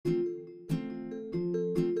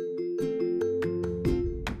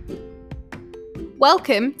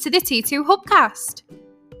Welcome to the T2 Hubcast.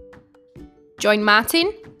 Join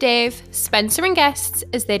Martin, Dave, Spencer and guests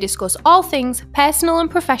as they discuss all things personal and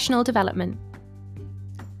professional development.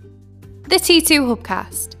 The T2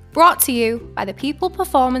 Hubcast, brought to you by the People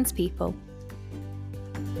Performance People.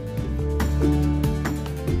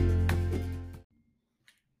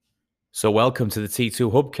 So welcome to the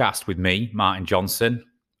T2 Hubcast with me, Martin Johnson.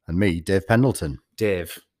 And me, Dave Pendleton.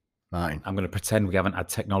 Dave. Martin. I'm going to pretend we haven't had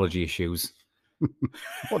technology issues.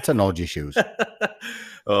 What technology issues?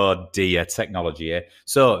 Oh dear, technology, eh?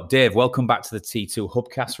 So, Dave, welcome back to the T2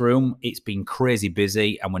 Hubcast room. It's been crazy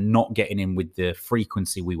busy and we're not getting in with the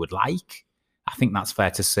frequency we would like. I think that's fair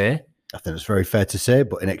to say. I think it's very fair to say,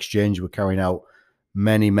 but in exchange, we're carrying out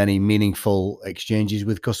many meaningful exchanges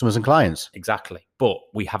with customers and clients. Exactly. But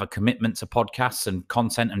we have a commitment to podcasts and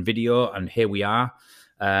content and video, and here we are.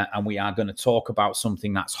 And we are going to talk about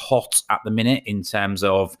something that's hot at the minute in terms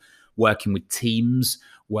of working with teams,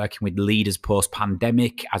 working with leaders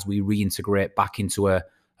post-pandemic as we reintegrate back into a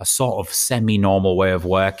sort of semi-normal way of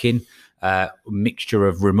working, mixture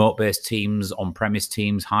of remote-based teams, on-premise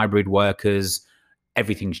teams, hybrid workers.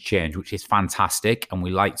 Everything's changed, which is fantastic. And we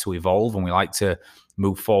like to evolve and we like to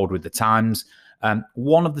move forward with the times.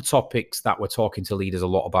 One of the topics that we're talking to leaders a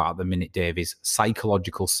lot about at the minute, Dave, is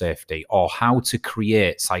psychological safety, or how to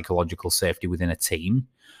create psychological safety within a team.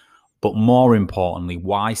 But more importantly,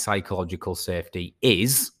 why psychological safety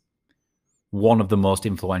is one of the most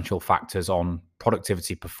influential factors on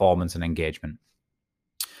productivity, performance, and engagement.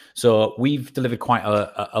 So we've delivered quite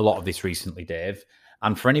a lot of this recently, Dave.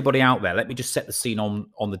 And for anybody out there, let me just set the scene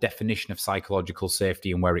on the definition of psychological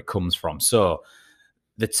safety and where it comes from. So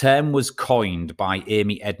the term was coined by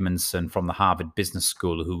Amy Edmondson from the Harvard Business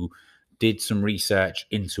School, who did some research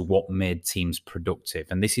into what made teams productive.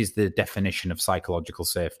 And this is the definition of psychological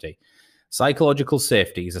safety. Psychological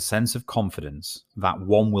safety is a sense of confidence that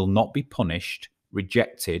one will not be punished,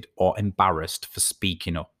 rejected, or embarrassed for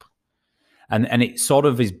speaking up. And it sort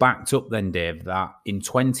of is backed up then, Dave, that in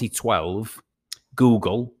 2012,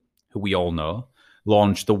 Google, who we all know,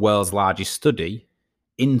 launched the world's largest study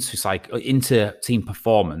into team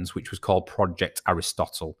performance, which was called Project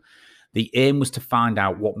Aristotle. The aim was to find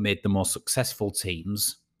out what made the most successful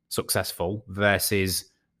teams successful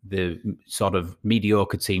versus the sort of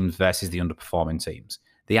mediocre teams versus the underperforming teams.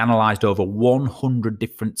 They analysed over 100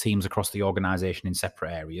 different teams across the organisation in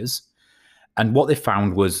separate areas. And what they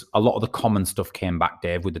found was a lot of the common stuff came back,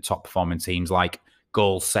 Dave, with the top performing teams, like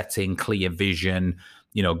goal setting, clear vision,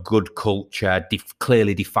 good culture,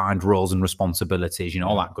 clearly defined roles and responsibilities,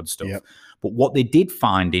 all that good stuff. Yep. But what they did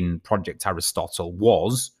find in Project Aristotle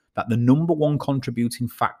was that the number one contributing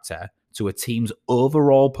factor to a team's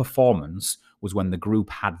overall performance was when the group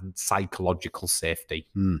had psychological safety.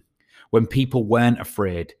 When people weren't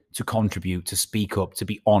afraid to contribute, to speak up, to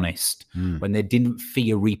be honest, when they didn't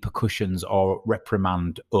fear repercussions or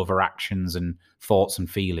reprimand over actions and thoughts and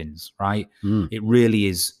feelings, right? It really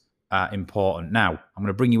is important. Now, I'm going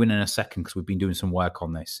to bring you in a second because we've been doing some work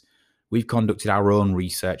on this. We've conducted our own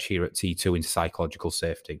research here at T2 into psychological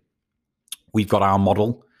safety. We've got our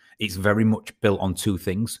model. It's very much built on two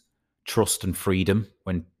things: trust and freedom.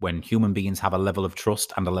 When human beings have a level of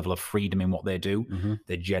trust and a level of freedom in what they do,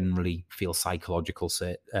 they generally feel psychologically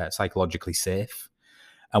safe.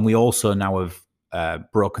 And we also now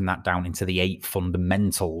have broken that down into the 8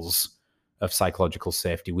 fundamentals of psychological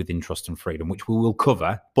safety within trust and freedom, which we will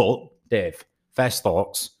cover. But Dave, first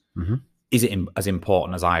thoughts, is it as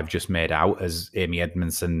important as I've just made out, as Amy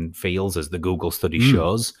Edmondson feels, as the Google study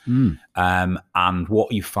shows? And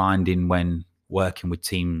what are you finding when working with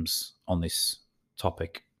teams on this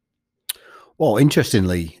topic? Well,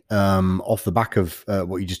 interestingly, off the back of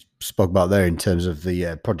what you just spoke about there in terms of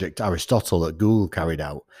the Project Aristotle that Google carried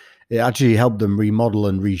out, it actually helped them remodel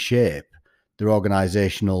and reshape their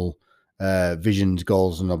organizational visions,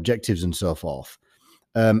 goals and objectives and so forth.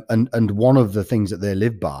 And one of the things that they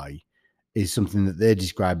live by is something that they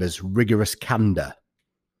describe as rigorous candor,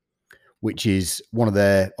 which is one of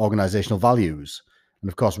their organizational values. And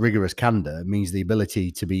of course, rigorous candor means the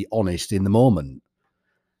ability to be honest in the moment.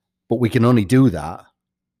 But we can only do that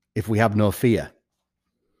if we have no fear.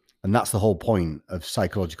 And that's the whole point of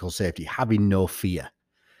psychological safety, having no fear,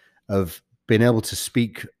 of being able to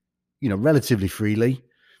speak, relatively freely,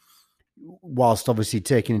 whilst obviously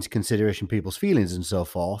taking into consideration people's feelings and so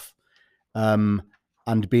forth,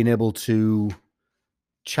 and being able to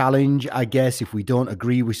challenge, I guess, if we don't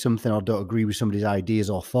agree with something or don't agree with somebody's ideas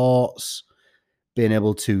or thoughts, being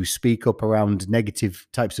able to speak up around negative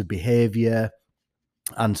types of behavior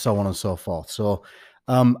and so on and so forth. So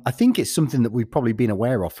I think it's something that we've probably been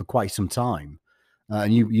aware of for quite some time.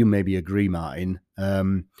 and you maybe agree, Martin.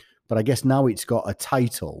 But I guess now it's got a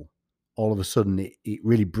title. All of a sudden, it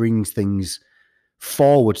really brings things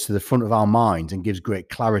forwards to the front of our minds and gives great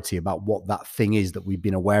clarity about what that thing is that we've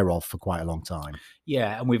been aware of for quite a long time.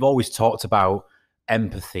 Yeah, and we've always talked about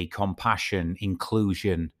empathy, compassion,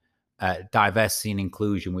 inclusion, diversity and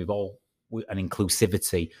inclusion. And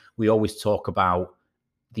inclusivity. We always talk about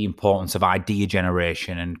the importance of idea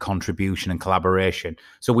generation and contribution and collaboration.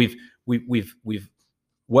 So we've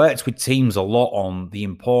worked with teams a lot on the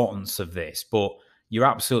importance of this, but you're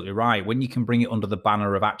absolutely right. When you can bring it under the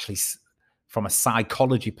banner of actually, from a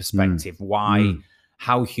psychology perspective,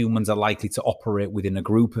 how humans are likely to operate within a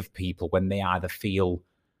group of people when they either feel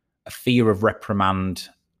a fear of reprimand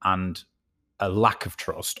and a lack of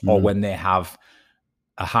trust, or when they have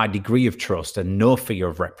a high degree of trust and no fear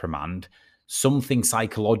of reprimand, something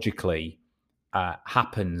psychologically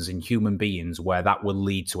happens in human beings where that will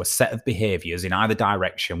lead to a set of behaviors in either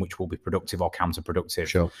direction, which will be productive or counterproductive.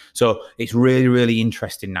 Sure. So it's really, really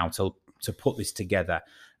interesting now to put this together.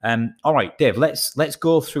 All right, Dave, let's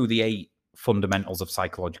go through the 8 fundamentals of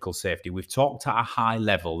psychological safety. We've talked at a high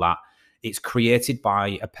level that it's created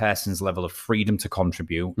by a person's level of freedom to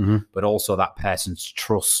contribute, but also that person's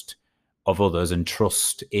trust of others and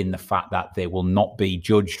trust in the fact that they will not be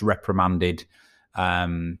judged, reprimanded,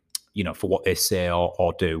 for what they say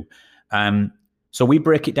or do. So we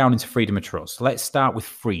break it down into freedom and trust. Let's start with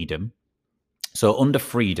freedom. So under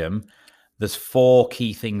freedom, there's 4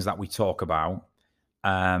 key things that we talk about.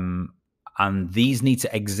 And these need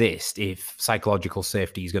to exist if psychological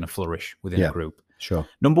safety is going to flourish within a group. Sure.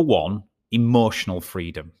 Number 1, emotional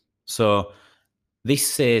freedom. So this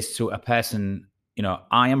says to a person,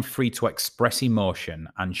 I am free to express emotion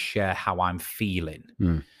and share how I'm feeling.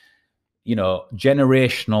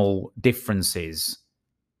 Generational differences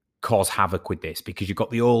cause havoc with this because you've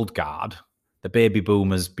got the old guard, the baby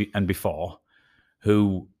boomers and before,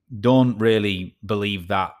 who don't really believe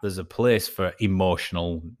that there's a place for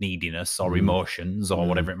emotional neediness or emotions or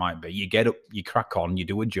whatever it might be. You get up, you crack on, you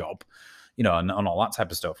do a job, and all that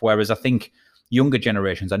type of stuff. Whereas I think younger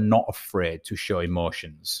generations are not afraid to show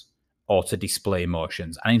emotions or to display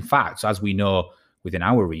emotions. And in fact, as we know within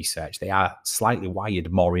our research, they are slightly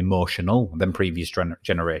wired more emotional than previous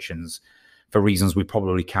generations for reasons we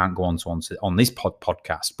probably can't go on this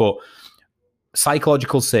podcast. But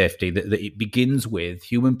psychological safety, that it begins with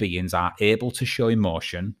human beings are able to show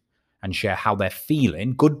emotion and share how they're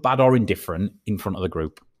feeling, good, bad, or indifferent, in front of the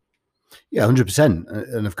group. Yeah,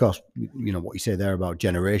 100%. And of course, what you say there about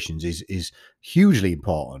generations is hugely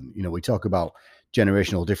important. We talk about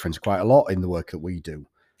generational difference quite a lot in the work that we do.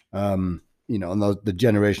 And the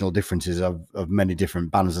generational differences of many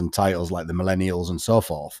different banners and titles like the millennials and so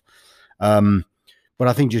forth. But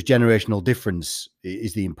I think just generational difference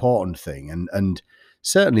is the important thing. And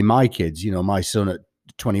certainly my kids, my son at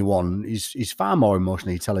 21 is far more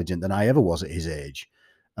emotionally intelligent than I ever was at his age.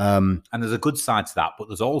 And there's a good side to that, but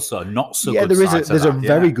there's also not so good side to that. There's a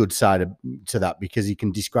very good side to that because he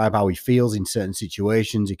can describe how he feels in certain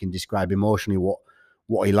situations. He can describe emotionally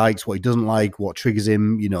what he likes, what he doesn't like, what triggers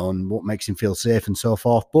him, and what makes him feel safe and so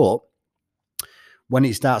forth. But when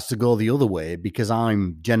it starts to go the other way, because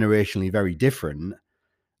I'm generationally very different,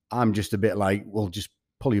 I'm just a bit like, well, just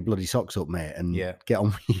pull your bloody socks up, mate, and get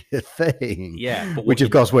on with your thing. Yeah, but which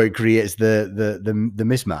of course where it creates the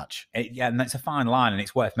mismatch. And that's a fine line, and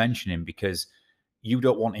it's worth mentioning because you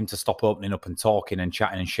don't want him to stop opening up and talking and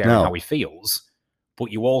chatting and sharing how he feels,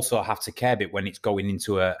 but you also have to care a bit when it's going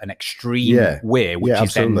into an extreme way, which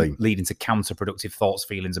is then leading to counterproductive thoughts,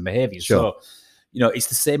 feelings, and behaviors. Sure. So, it's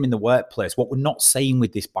the same in the workplace. What we're not saying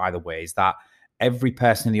with this, by the way, is that every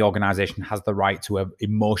person in the organization has the right to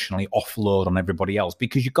emotionally offload on everybody else,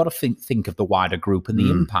 because you've got to think of the wider group and the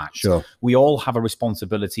impact. Sure. We all have a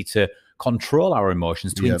responsibility to control our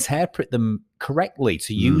emotions, to interpret them correctly,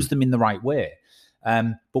 to use them in the right way.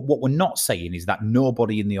 But what we're not saying is that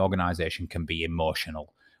nobody in the organization can be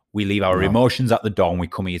emotional. We leave our emotions at the door and we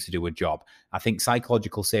come here to do a job. I think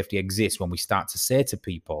psychological safety exists when we start to say to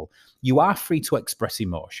people, you are free to express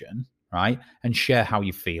emotion, right? And share how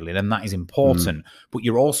you're feeling. And that is important. But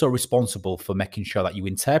you're also responsible for making sure that you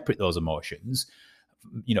interpret those emotions,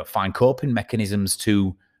 find coping mechanisms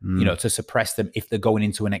to, to suppress them if they're going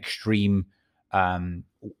into an extreme,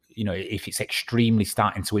 if it's extremely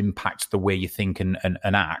starting to impact the way you think and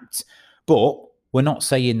act. But we're not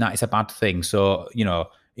saying that it's a bad thing. So,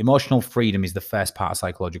 emotional freedom is the first part of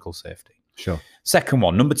psychological safety. Sure. Second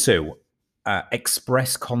one, number 2,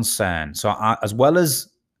 express concern. So as well as,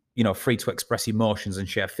 free to express emotions and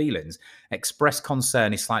share feelings, express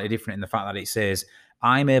concern is slightly different in the fact that it says,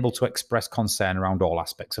 I'm able to express concern around all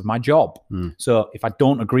aspects of my job. So if I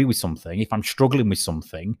don't agree with something, if I'm struggling with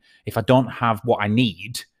something, if I don't have what I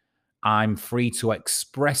need, I'm free to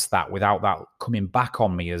express that without that coming back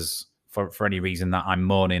on me as for any reason that I'm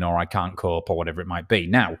moaning or I can't cope or whatever it might be.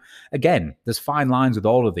 Now, again, there's fine lines with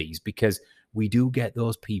all of these because we do get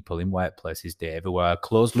those people in workplaces, Dave, who are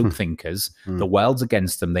closed-loop thinkers. The world's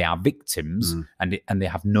against them. They are victims and they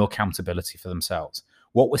have no accountability for themselves.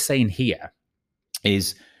 What we're saying here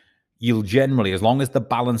is you'll generally, as long as the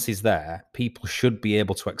balance is there, people should be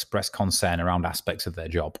able to express concern around aspects of their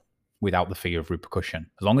job without the fear of repercussion.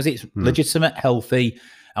 As long as it's legitimate, healthy,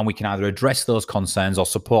 and we can either address those concerns or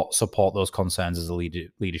support those concerns as a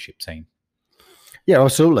leadership team. Yeah,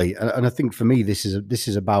 absolutely. And I think for me, this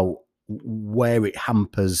is about where it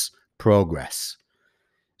hampers progress.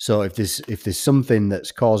 So if there's something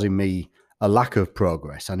that's causing me a lack of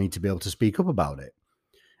progress, I need to be able to speak up about it.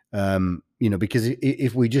 Because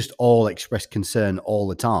if we just all express concern all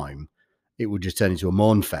the time, it would just turn into a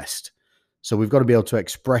moan fest. So we've got to be able to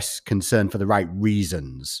express concern for the right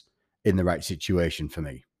reasons in the right situation for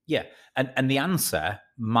me. Yeah. And the answer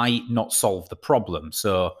might not solve the problem.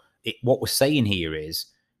 So what we're saying here is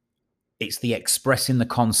it's the expressing the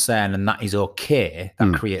concern, and that is okay,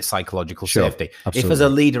 that creates psychological safety. Absolutely. If as a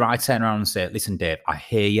leader, I turn around and say, listen, Dave, I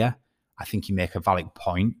hear you. I think you make a valid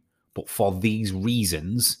point. But for these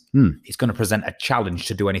reasons, it's going to present a challenge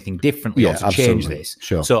to do anything differently or to change this.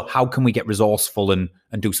 Sure. So how can we get resourceful and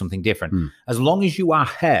do something different? As long as you are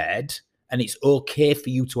heard and it's okay for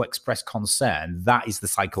you to express concern, that is the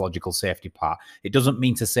psychological safety part. It doesn't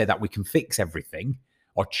mean to say that we can fix everything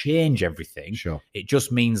or change everything. Sure. It just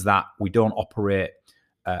means that we don't operate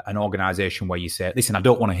an organization where you say, listen, I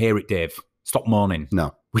don't want to hear it, Dave. Stop moaning.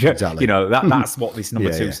 No, exactly. That's what this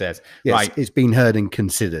number 2 says. Yes, right. It's been heard and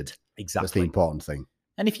considered. Exactly. That's the important thing.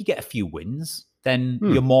 And if you get a few wins, then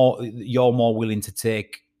you're more willing to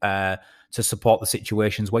take to support the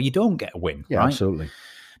situations where you don't get a win. Yeah, right? absolutely.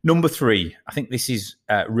 Number 3, I think this is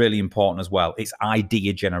really important as well. It's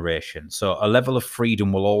idea generation. So a level of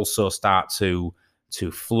freedom will also start to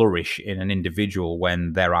flourish in an individual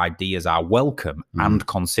when their ideas are welcome and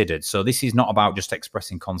considered. So this is not about just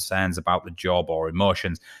expressing concerns about the job or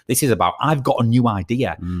emotions. This is about, I've got a new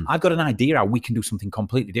idea. I've got an idea how we can do something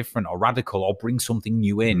completely different or radical or bring something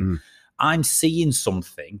new in. I'm seeing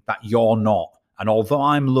something that you're not. And although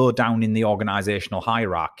I'm low down in the organizational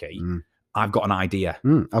hierarchy, I've got an idea.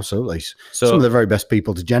 Absolutely. So some of the very best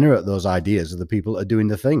people to generate those ideas are the people that are doing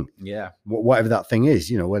the thing. Yeah. Whatever that thing is,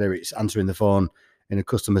 whether it's answering the phone in a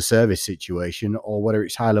customer service situation or whether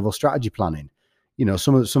it's high level strategy planning.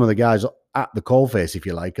 Some of the guys at the coalface, if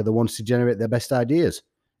you like, are the ones to generate their best ideas.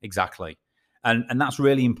 Exactly. And that's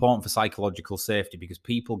really important for psychological safety because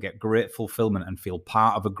people get great fulfillment and feel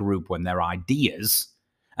part of a group when their ideas,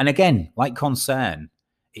 and again, like concern,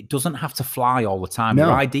 it doesn't have to fly all the time. No,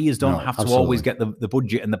 Your ideas don't have to absolutely. always get the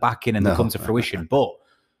budget and the backing and they come to fruition. But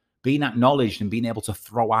being acknowledged and being able to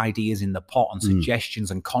throw ideas in the pot and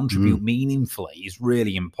suggestions and contribute meaningfully is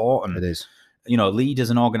really important. It is.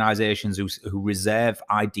 Leaders and organizations who reserve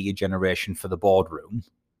idea generation for the boardroom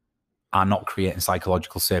are not creating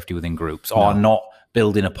psychological safety within groups or are not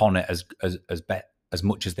building upon it as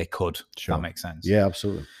much as they could. Sure. If that makes sense. Yeah,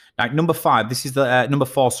 absolutely. Now, number 5, this is the number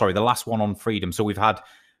 4, sorry, the last one on freedom. So we've had,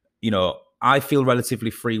 I feel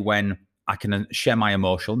relatively free when I can share my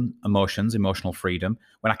emotions, emotional freedom,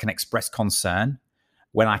 when I can express concern,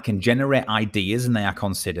 when I can generate ideas and they are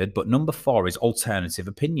considered. But number 4 is alternative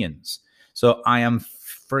opinions. So I am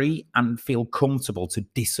free and feel comfortable to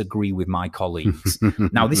disagree with my colleagues.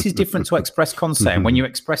 Now, this is different to express concern. When you're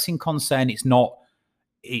expressing concern,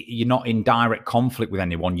 you're not in direct conflict with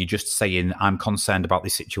anyone. You're just saying, I'm concerned about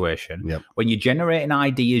this situation. Yep. When you're generating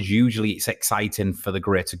ideas, usually it's exciting for the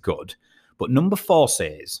greater good. But number 4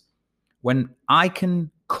 says, when I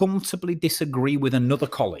can comfortably disagree with another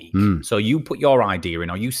colleague, so you put your idea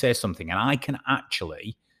in or you say something and I can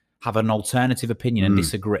actually have an alternative opinion and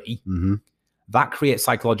disagree, that creates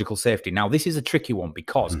psychological safety. Now, this is a tricky one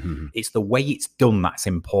because it's the way it's done that's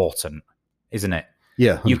important, isn't it?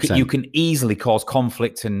 Yeah, 100%. You can easily cause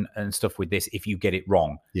conflict and stuff with this if you get it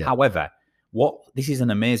wrong. Yeah. However, this is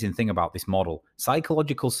an amazing thing about this model.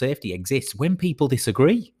 Psychological safety exists when people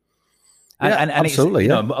disagree. And absolutely.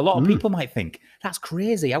 A lot of people might think, that's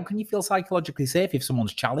crazy. How can you feel psychologically safe if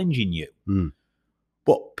someone's challenging you?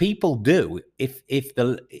 But people do if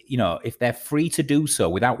they're free to do so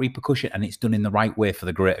without repercussion and it's done in the right way for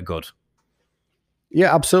the greater good.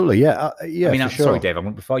 Yeah, absolutely. Yeah. I'm sorry,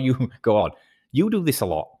 Dave. Before you go on, you do this a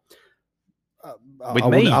lot.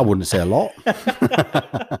 I wouldn't say a lot.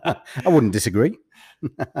 I wouldn't disagree.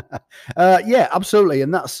 Yeah, absolutely.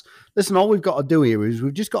 And listen, all we've got to do here is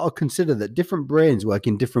we've just got to consider that different brains work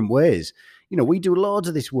in different ways. We do loads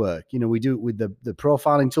of this work. We do it with the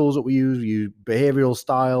profiling tools that we use behavioral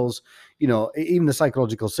styles, even the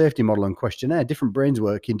psychological safety model and questionnaire. Different brains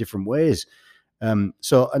work in different ways. An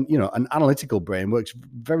analytical brain works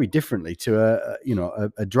very differently to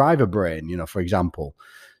a driver brain, for example.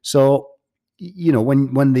 So,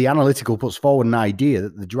 when the analytical puts forward an idea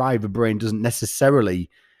that the driver brain doesn't necessarily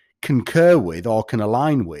concur with or can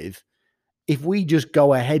align with, if we just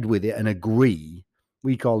go ahead with it and agree,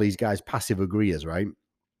 we call these guys passive agreeers, right?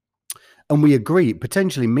 And we agree, it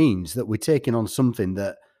potentially means that we're taking on something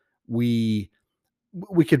that we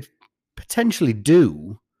could potentially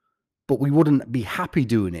do, but we wouldn't be happy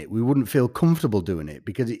doing it. We wouldn't feel comfortable doing it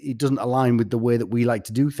because it doesn't align with the way that we like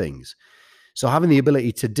to do things. So having the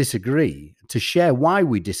ability to disagree, to share why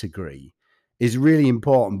we disagree, is really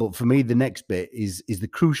important. But for me, the next bit is the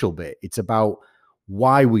crucial bit. It's about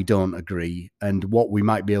why we don't agree and what we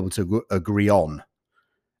might be able to agree on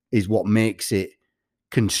is what makes it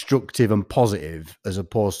constructive and positive as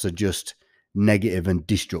opposed to just negative and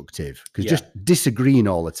destructive. Because just disagreeing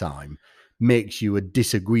all the time makes you a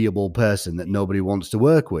disagreeable person that nobody wants to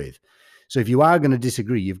work with. So if you are going to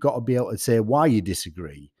disagree, you've got to be able to say why you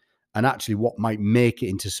disagree and actually what might make it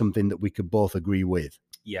into something that we could both agree with.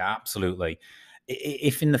 Yeah, absolutely.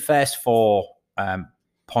 If in the first 4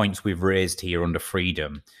 points we've raised here under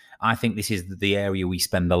freedom, I think this is the area we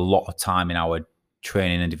spend a lot of time in our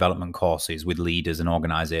training and development courses with leaders and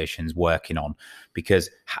organizations working on, because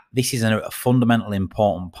this is a fundamental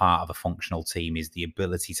important part of a functional team, is the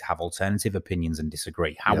ability to have alternative opinions and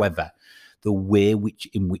disagree. However, the way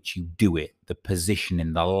in which you do it, the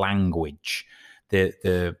positioning, the language,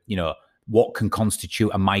 the what can constitute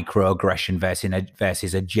a microaggression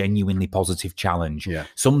versus a genuinely positive challenge. Yeah.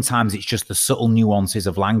 Sometimes it's just the subtle nuances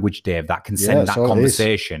of language, Dave, that can send that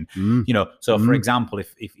conversation. So for example,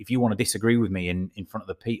 if you want to disagree with me in front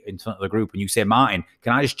of the group and you say, Martin,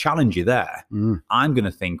 can I just challenge you there? I'm going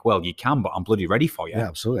to think, well, you can, but I'm bloody ready for you. Yeah,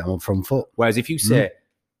 absolutely. I'm on front foot. Whereas if you say,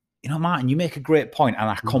 Martin, you make a great point and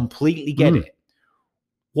I completely get it.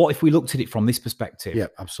 What if we looked at it from this perspective? Yeah,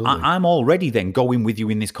 absolutely. I'm already then going with you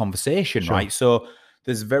in this conversation, right? So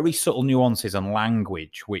there's very subtle nuances and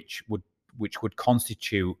language which would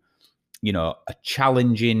constitute, a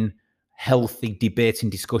challenging, healthy debating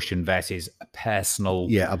discussion versus a personal,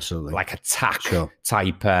 absolutely, like attack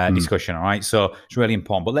type discussion. All right, so it's really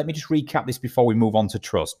important. But let me just recap this before we move on to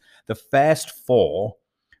trust. The first 4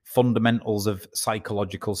 fundamentals of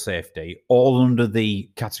psychological safety, all under the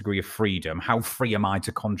category of freedom. How free am I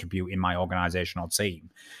to contribute in my organization or team?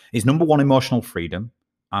 Is number 1, emotional freedom.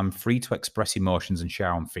 I'm free to express emotions and share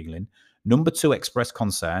how I'm feeling. Number 2, express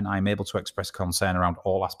concern. I'm able to express concern around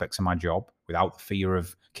all aspects of my job without the fear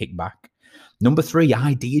of kickback. Number 3,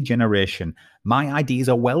 idea generation. My ideas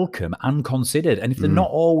are welcome and considered. And if they're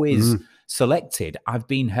not always selected, I've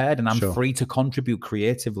been heard and I'm free to contribute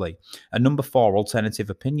creatively. And number 4, alternative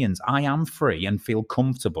opinions. I am free and feel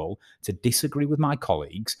comfortable to disagree with my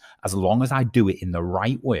colleagues as long as I do it in the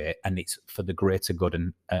right way and it's for the greater good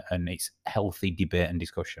and it's healthy debate and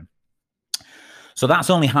discussion. So that's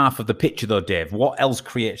only half of the picture though, Dave. What else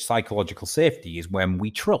creates psychological safety is when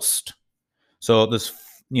we trust. So there's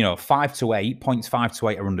 5 to 8, points 5 to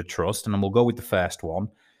 8 are under trust, and then we'll go with the first one.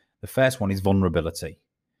 The first one is vulnerability.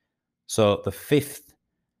 So the 5th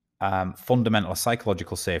fundamental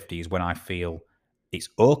psychological safety is when I feel it's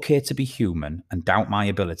okay to be human and doubt my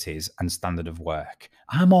abilities and standard of work.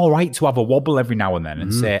 I'm all right to have a wobble every now and then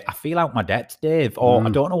and say, I feel out my depth, Dave, or I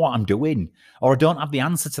don't know what I'm doing, or I don't have the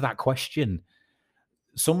answer to that question.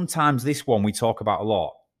 Sometimes this one we talk about a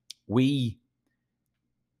lot.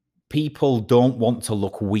 People don't want to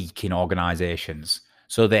look weak in organizations.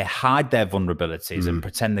 So they hide their vulnerabilities and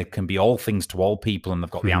pretend they can be all things to all people and they've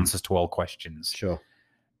got the answers to all questions. Sure.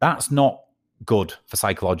 That's not good for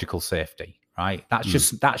psychological safety, right? That's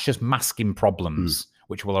just masking problems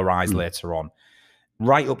which will arise later on.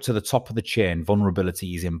 Right up to the top of the chain,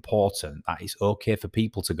 vulnerability is important. That it's okay for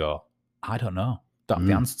people to go, I don't know. Don't have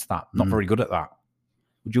the answer to that. Not very good at that.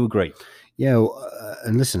 Would you agree? Yeah,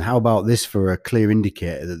 and listen, how about this for a clear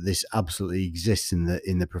indicator that this absolutely exists in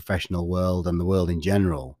the professional world and the world in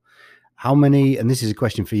general? How many, and this is a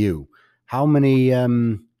question for you, how many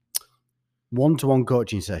one-to-one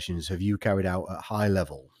coaching sessions have you carried out at high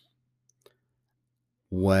level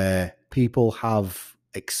where people have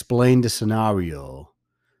explained a scenario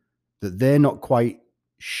that they're not quite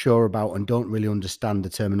sure about and don't really understand the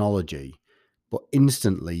terminology, but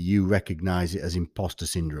instantly you recognize it as imposter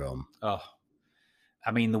syndrome? Oh,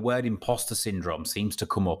 I mean, the word imposter syndrome seems to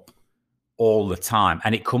come up all the time.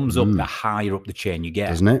 And it comes up the higher up the chain you get.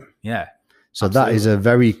 Doesn't it? Yeah. So Absolutely. that is a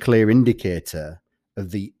very clear indicator of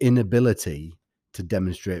the inability to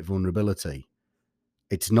demonstrate vulnerability.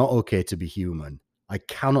 It's not okay to be human. I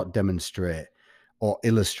cannot demonstrate or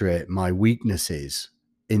illustrate my weaknesses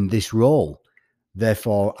in this role.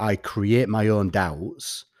 Therefore, I create my own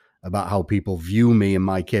doubts about how people view me and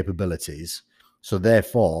my capabilities. So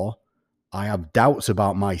therefore, I have doubts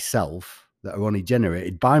about myself that are only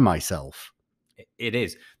generated by myself. It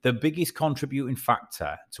is. The biggest contributing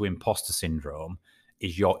factor to imposter syndrome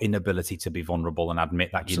is your inability to be vulnerable and admit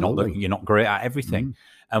that you're not great at everything.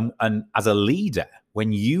 And as a leader,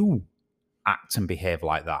 when you act and behave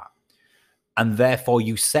like that, and therefore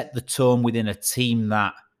you set the tone within a team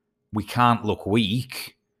that we can't look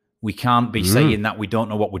weak, we can't be saying that we don't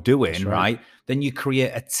know what we're doing, right? Then you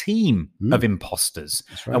create a team of imposters.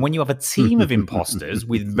 Right. And when you have a team of imposters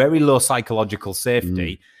with very low psychological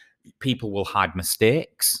safety, people will hide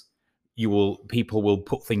mistakes. People will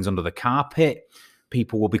put things under the carpet.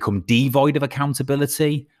 People will become devoid of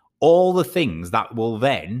accountability. All the things that will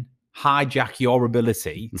then hijack your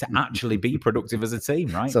ability to actually be productive as a team,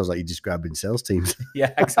 right? Sounds like you're describing sales teams.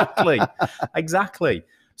 Yeah, exactly. Exactly.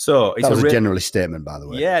 So it's that was a generalist statement, by the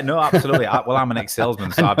way. Yeah, no, absolutely. I'm an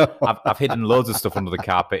ex-salesman, so I've hidden loads of stuff under the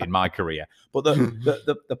carpet in my career. But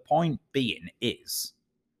the point being is,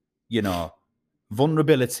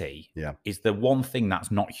 vulnerability is the one thing that's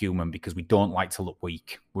not human because we don't like to look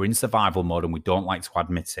weak. We're in survival mode and we don't like to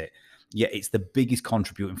admit it. Yet it's the biggest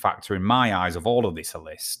contributing factor in my eyes of all of this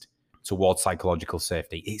list towards psychological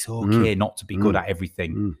safety. It's okay not to be good at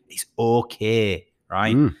everything. It's okay,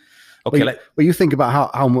 right? Okay. Well, you think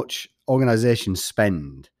about how much organizations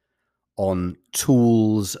spend on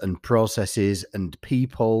tools and processes and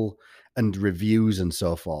people and reviews and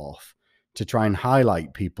so forth to try and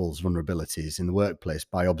highlight people's vulnerabilities in the workplace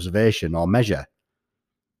by observation or measure.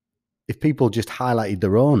 If people just highlighted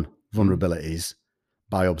their own vulnerabilities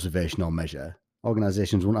by observation or measure,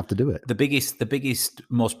 organizations wouldn't have to do it. The biggest,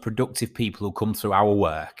 most productive people who come through our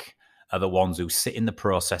work are the ones who sit in the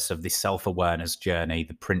process of this self-awareness journey,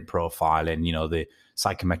 the print profiling, the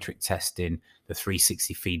psychometric testing, the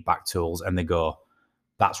 360 feedback tools, and they go,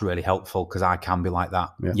 that's really helpful because I can be like that.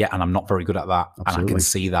 Yeah, and I'm not very good at that. Absolutely. And I can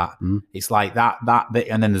see that. It's like that,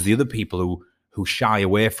 and then there's the other people who shy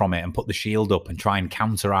away from it and put the shield up and try and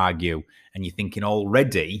counter-argue, and you're thinking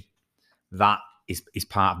already that is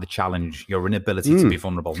part of the challenge, your inability to be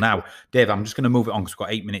vulnerable. Now, Dave, I'm just going to move it on because we've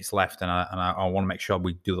got 8 minutes left, and I want to make sure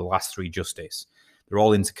we do the last three justice. They're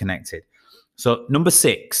all interconnected. So number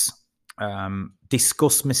 6,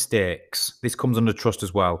 discuss mistakes. This comes under trust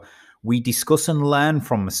as well. We discuss and learn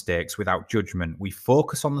from mistakes without judgment. We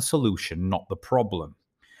focus on the solution, not the problem.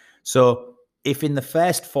 So if in the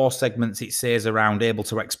first 4 segments it says around able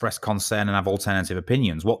to express concern and have alternative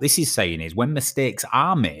opinions, what this is saying is when mistakes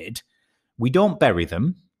are made, we don't bury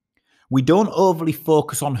them. We don't overly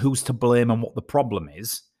focus on who's to blame and what the problem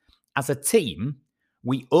is. As a team,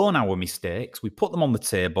 we own our mistakes, we put them on the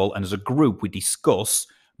table, and as a group, we discuss,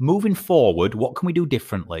 moving forward, what can we do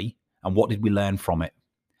differently, and what did we learn from it?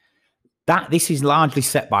 This is largely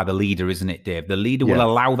set by the leader, isn't it, Dave? The leader will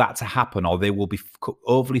allow that to happen, or they will be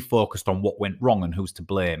overly focused on what went wrong and who's to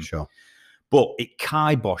blame. Sure. But it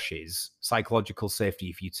kiboshes psychological safety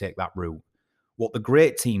if you take that route. What the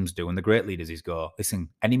great teams do and the great leaders is go, listen,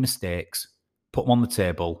 any mistakes, put them on the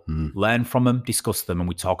table, learn from them, discuss them, and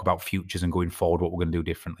we talk about futures and going forward, what we're going to do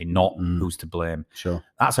differently, not who's to blame. Sure.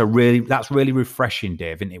 That's really refreshing,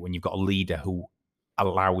 Dave, isn't it, when you've got a leader who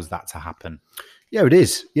allows that to happen. Yeah, it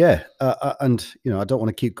is. Yeah. And, I don't want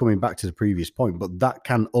to keep coming back to the previous point, but that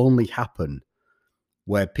can only happen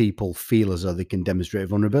where people feel as though they can demonstrate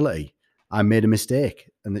vulnerability. I made a mistake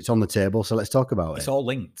and it's on the table, so let's talk about it. It's all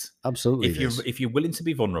linked. Absolutely. If you're willing to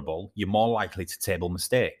be vulnerable, you're more likely to table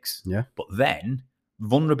mistakes. Yeah. But then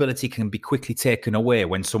vulnerability can be quickly taken away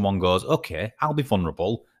when someone goes, okay, I'll be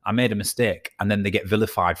vulnerable. I made a mistake. And then they get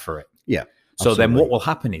vilified for it. Yeah. So then what will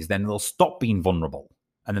happen is then they'll stop being vulnerable.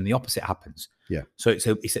 And then the opposite happens. Yeah. So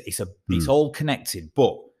it's all connected.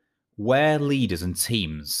 But where leaders and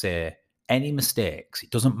teams say any mistakes,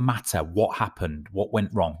 it doesn't matter what happened, what went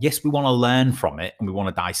wrong. Yes, we want to learn from it and we want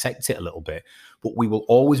to dissect it a little bit, but we will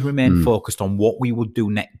always remain focused on what we will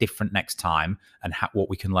do different next time and what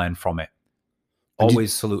we can learn from it.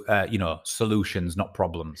 Always, solutions, not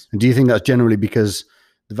problems. And do you think that's generally because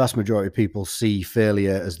the vast majority of people see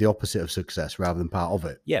failure as the opposite of success rather than part of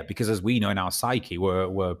it? Yeah, because as we know in our psyche,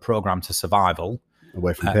 we're programmed to survival.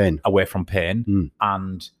 Away from pain.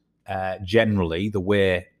 And generally the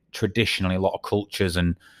way traditionally a lot of cultures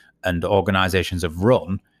and organizations have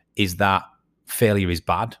run is that failure is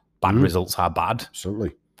bad. Bad results are bad.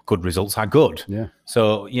 Absolutely. Good results are good. Yeah.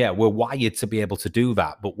 So, yeah, we're wired to be able to do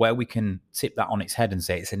that. But where we can tip that on its head and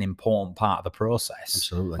say it's an important part of the process,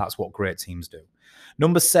 Absolutely. that's what great teams do.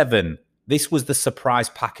 Number 7, this was the surprise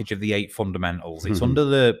package of the 8 fundamentals. It's under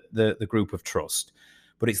the group of trust,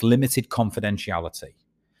 but it's limited confidentiality.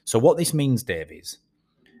 So what this means, Dave, is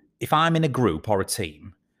if I'm in a group or a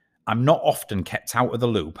team, I'm not often kept out of the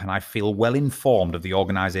loop and I feel well informed of the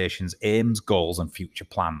organization's aims, goals, and future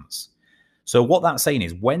plans. So what that's saying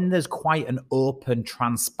is when there's quite an open,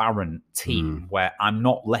 transparent team where I'm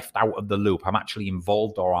not left out of the loop, I'm actually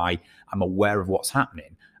involved or I'm aware of what's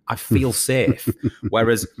happening, I feel safe.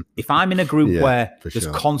 Whereas if I'm in a group where there's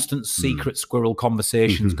constant secret squirrel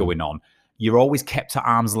conversations going on, you're always kept at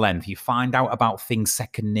arm's length. You find out about things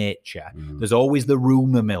second nature. There's always the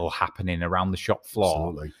rumor mill happening around the shop floor.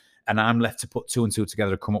 Absolutely. And I'm left to put 2 and 2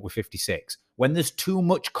 together to come up with 56. When there's too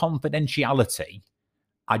much confidentiality,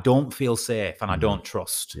 I don't feel safe and I don't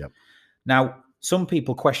trust. Yep. Now, some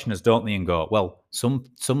people question us, don't they, and go, well, some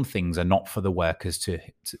things are not for the workers to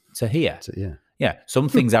hear. Yeah, some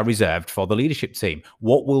things are reserved for the leadership team.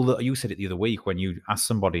 What will you said it the other week when you asked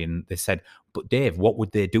somebody and they said, but Dave, what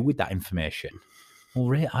would they do with that information?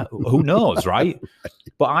 Well, who knows, right?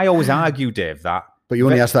 But I always argue, Dave, that. But you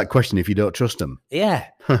only ask that question if you don't trust them. Yeah.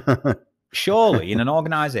 Surely in an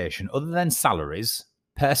organization, other than salaries,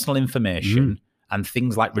 personal information, and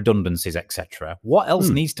things like redundancies, etc., what else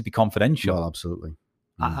needs to be confidential? Well, absolutely.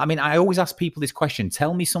 I mean, I always ask people this question,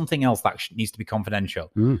 tell me something else that needs to be confidential.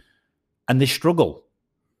 And they struggle.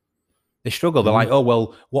 They're like, oh,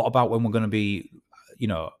 well, what about when we're going to be,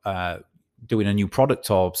 doing a new product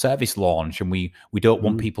or service launch and we don't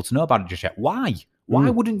want people to know about it just yet? Why? Why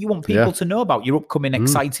wouldn't you want people to know about your upcoming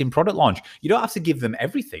exciting product launch? You don't have to give them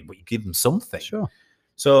everything, but you give them something. Sure.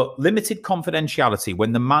 So limited confidentiality,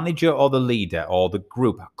 when the manager or the leader or the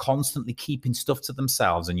group are constantly keeping stuff to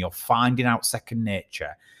themselves and you're finding out second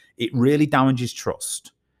nature, it really damages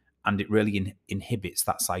trust and it really inhibits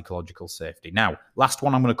that psychological safety. Now, last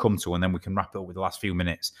one I'm going to come to, and then we can wrap it up with the last few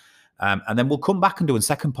minutes. And then we'll come back and do a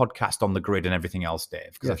second podcast on the grid and everything else,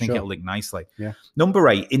 Dave, because I think it'll link nicely. Yeah. Number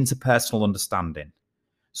 8, interpersonal understanding.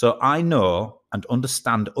 So I know and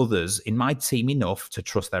understand others in my team enough to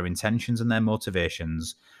trust their intentions and their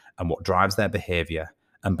motivations and what drives their behavior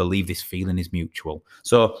and believe this feeling is mutual.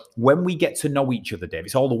 So when we get to know each other, Dave,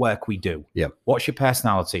 it's all the work we do. Yeah. What's your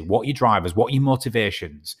personality? What are your drivers? What are your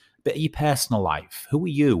motivations? Bit of your personal life. Who are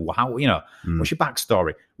you? How, what's your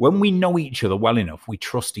backstory? When we know each other well enough, we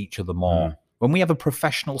trust each other more. When we have a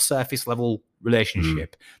professional surface level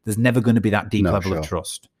relationship, there's never going to be that deep level of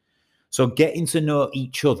trust. So getting to know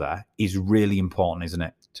each other is really important, isn't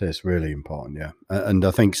it? It's really important, yeah. And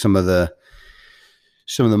I think some of the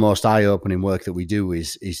most eye-opening work that we do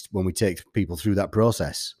is when we take people through that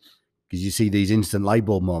process, because you see these instant light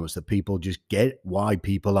bulb moments that people just get why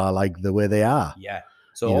people are like the way they are. Yeah.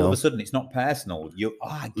 So all of a sudden, it's not personal.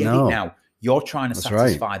 I get it now. You're trying to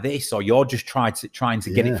satisfy this, or you're just trying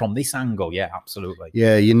to get it from this angle. Yeah, absolutely.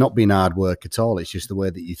 Yeah, you're not being hard work at all. It's just the way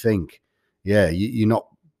that you think. Yeah, you're not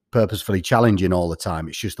purposefully challenging all the time.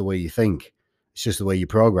 It's just the way you think. It's just the way you're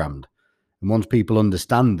programmed. And once people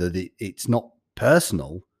understand that it's not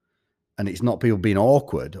personal and it's not people being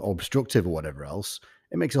awkward or obstructive or whatever else,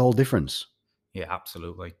 it makes a whole difference. Yeah,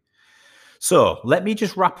 absolutely. So let me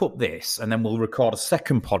just wrap up this and then we'll record a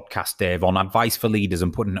second podcast, Dave, on advice for leaders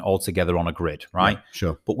and putting it all together on a grid, right? Yeah,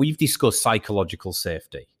 sure. But we've discussed psychological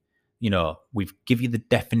safety. We've given you the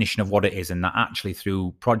definition of what it is, and that actually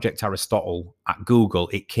through Project Aristotle at Google,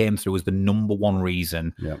 it came through as the number one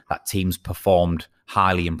reason that teams performed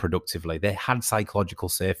highly and productively. They had psychological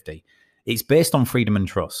safety. It's based on freedom and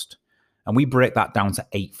trust. And we break that down to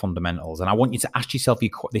 8 fundamentals. And I want you to ask yourself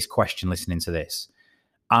this question listening to this.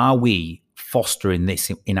 Are we fostering this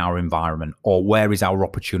in our environment, or where is our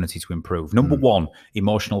opportunity to improve? Number 1,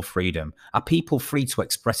 emotional freedom. Are people free to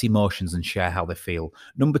express emotions and share how they feel?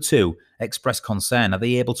 Number 2, express concern. Are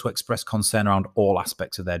they able to express concern around all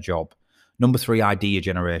aspects of their job? Number 3, idea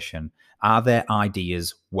generation. Are their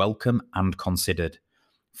ideas welcome and considered?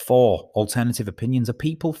 4, alternative opinions. Are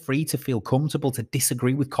people free to feel comfortable to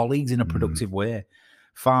disagree with colleagues in a productive way?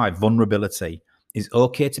 5, vulnerability. Is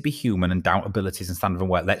okay to be human and doubt abilities and standard of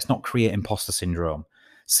work. Let's not create imposter syndrome.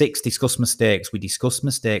 6, discuss mistakes. We discuss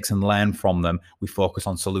mistakes and learn from them. We focus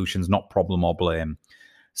on solutions, not problem or blame.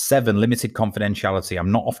 7, limited confidentiality.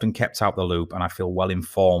 I'm not often kept out the loop and I feel well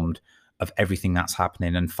informed of everything that's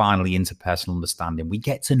happening. And finally, interpersonal understanding. We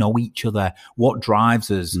get to know each other, what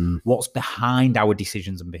drives us, what's behind our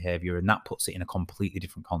decisions and behavior, and that puts it in a completely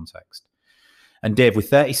different context. And Dave, with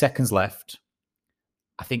 30 seconds left,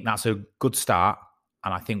 I think that's a good start.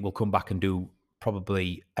 I think we'll come back and do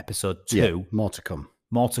probably episode 2. Yeah, more to come.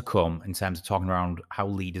 More to come in terms of talking around how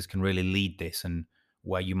leaders can really lead this and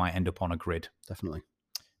where you might end up on a grid. Definitely.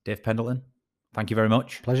 Dave Pendleton, thank you very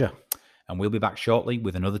much. Pleasure. And we'll be back shortly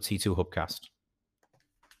with another T2 Hubcast.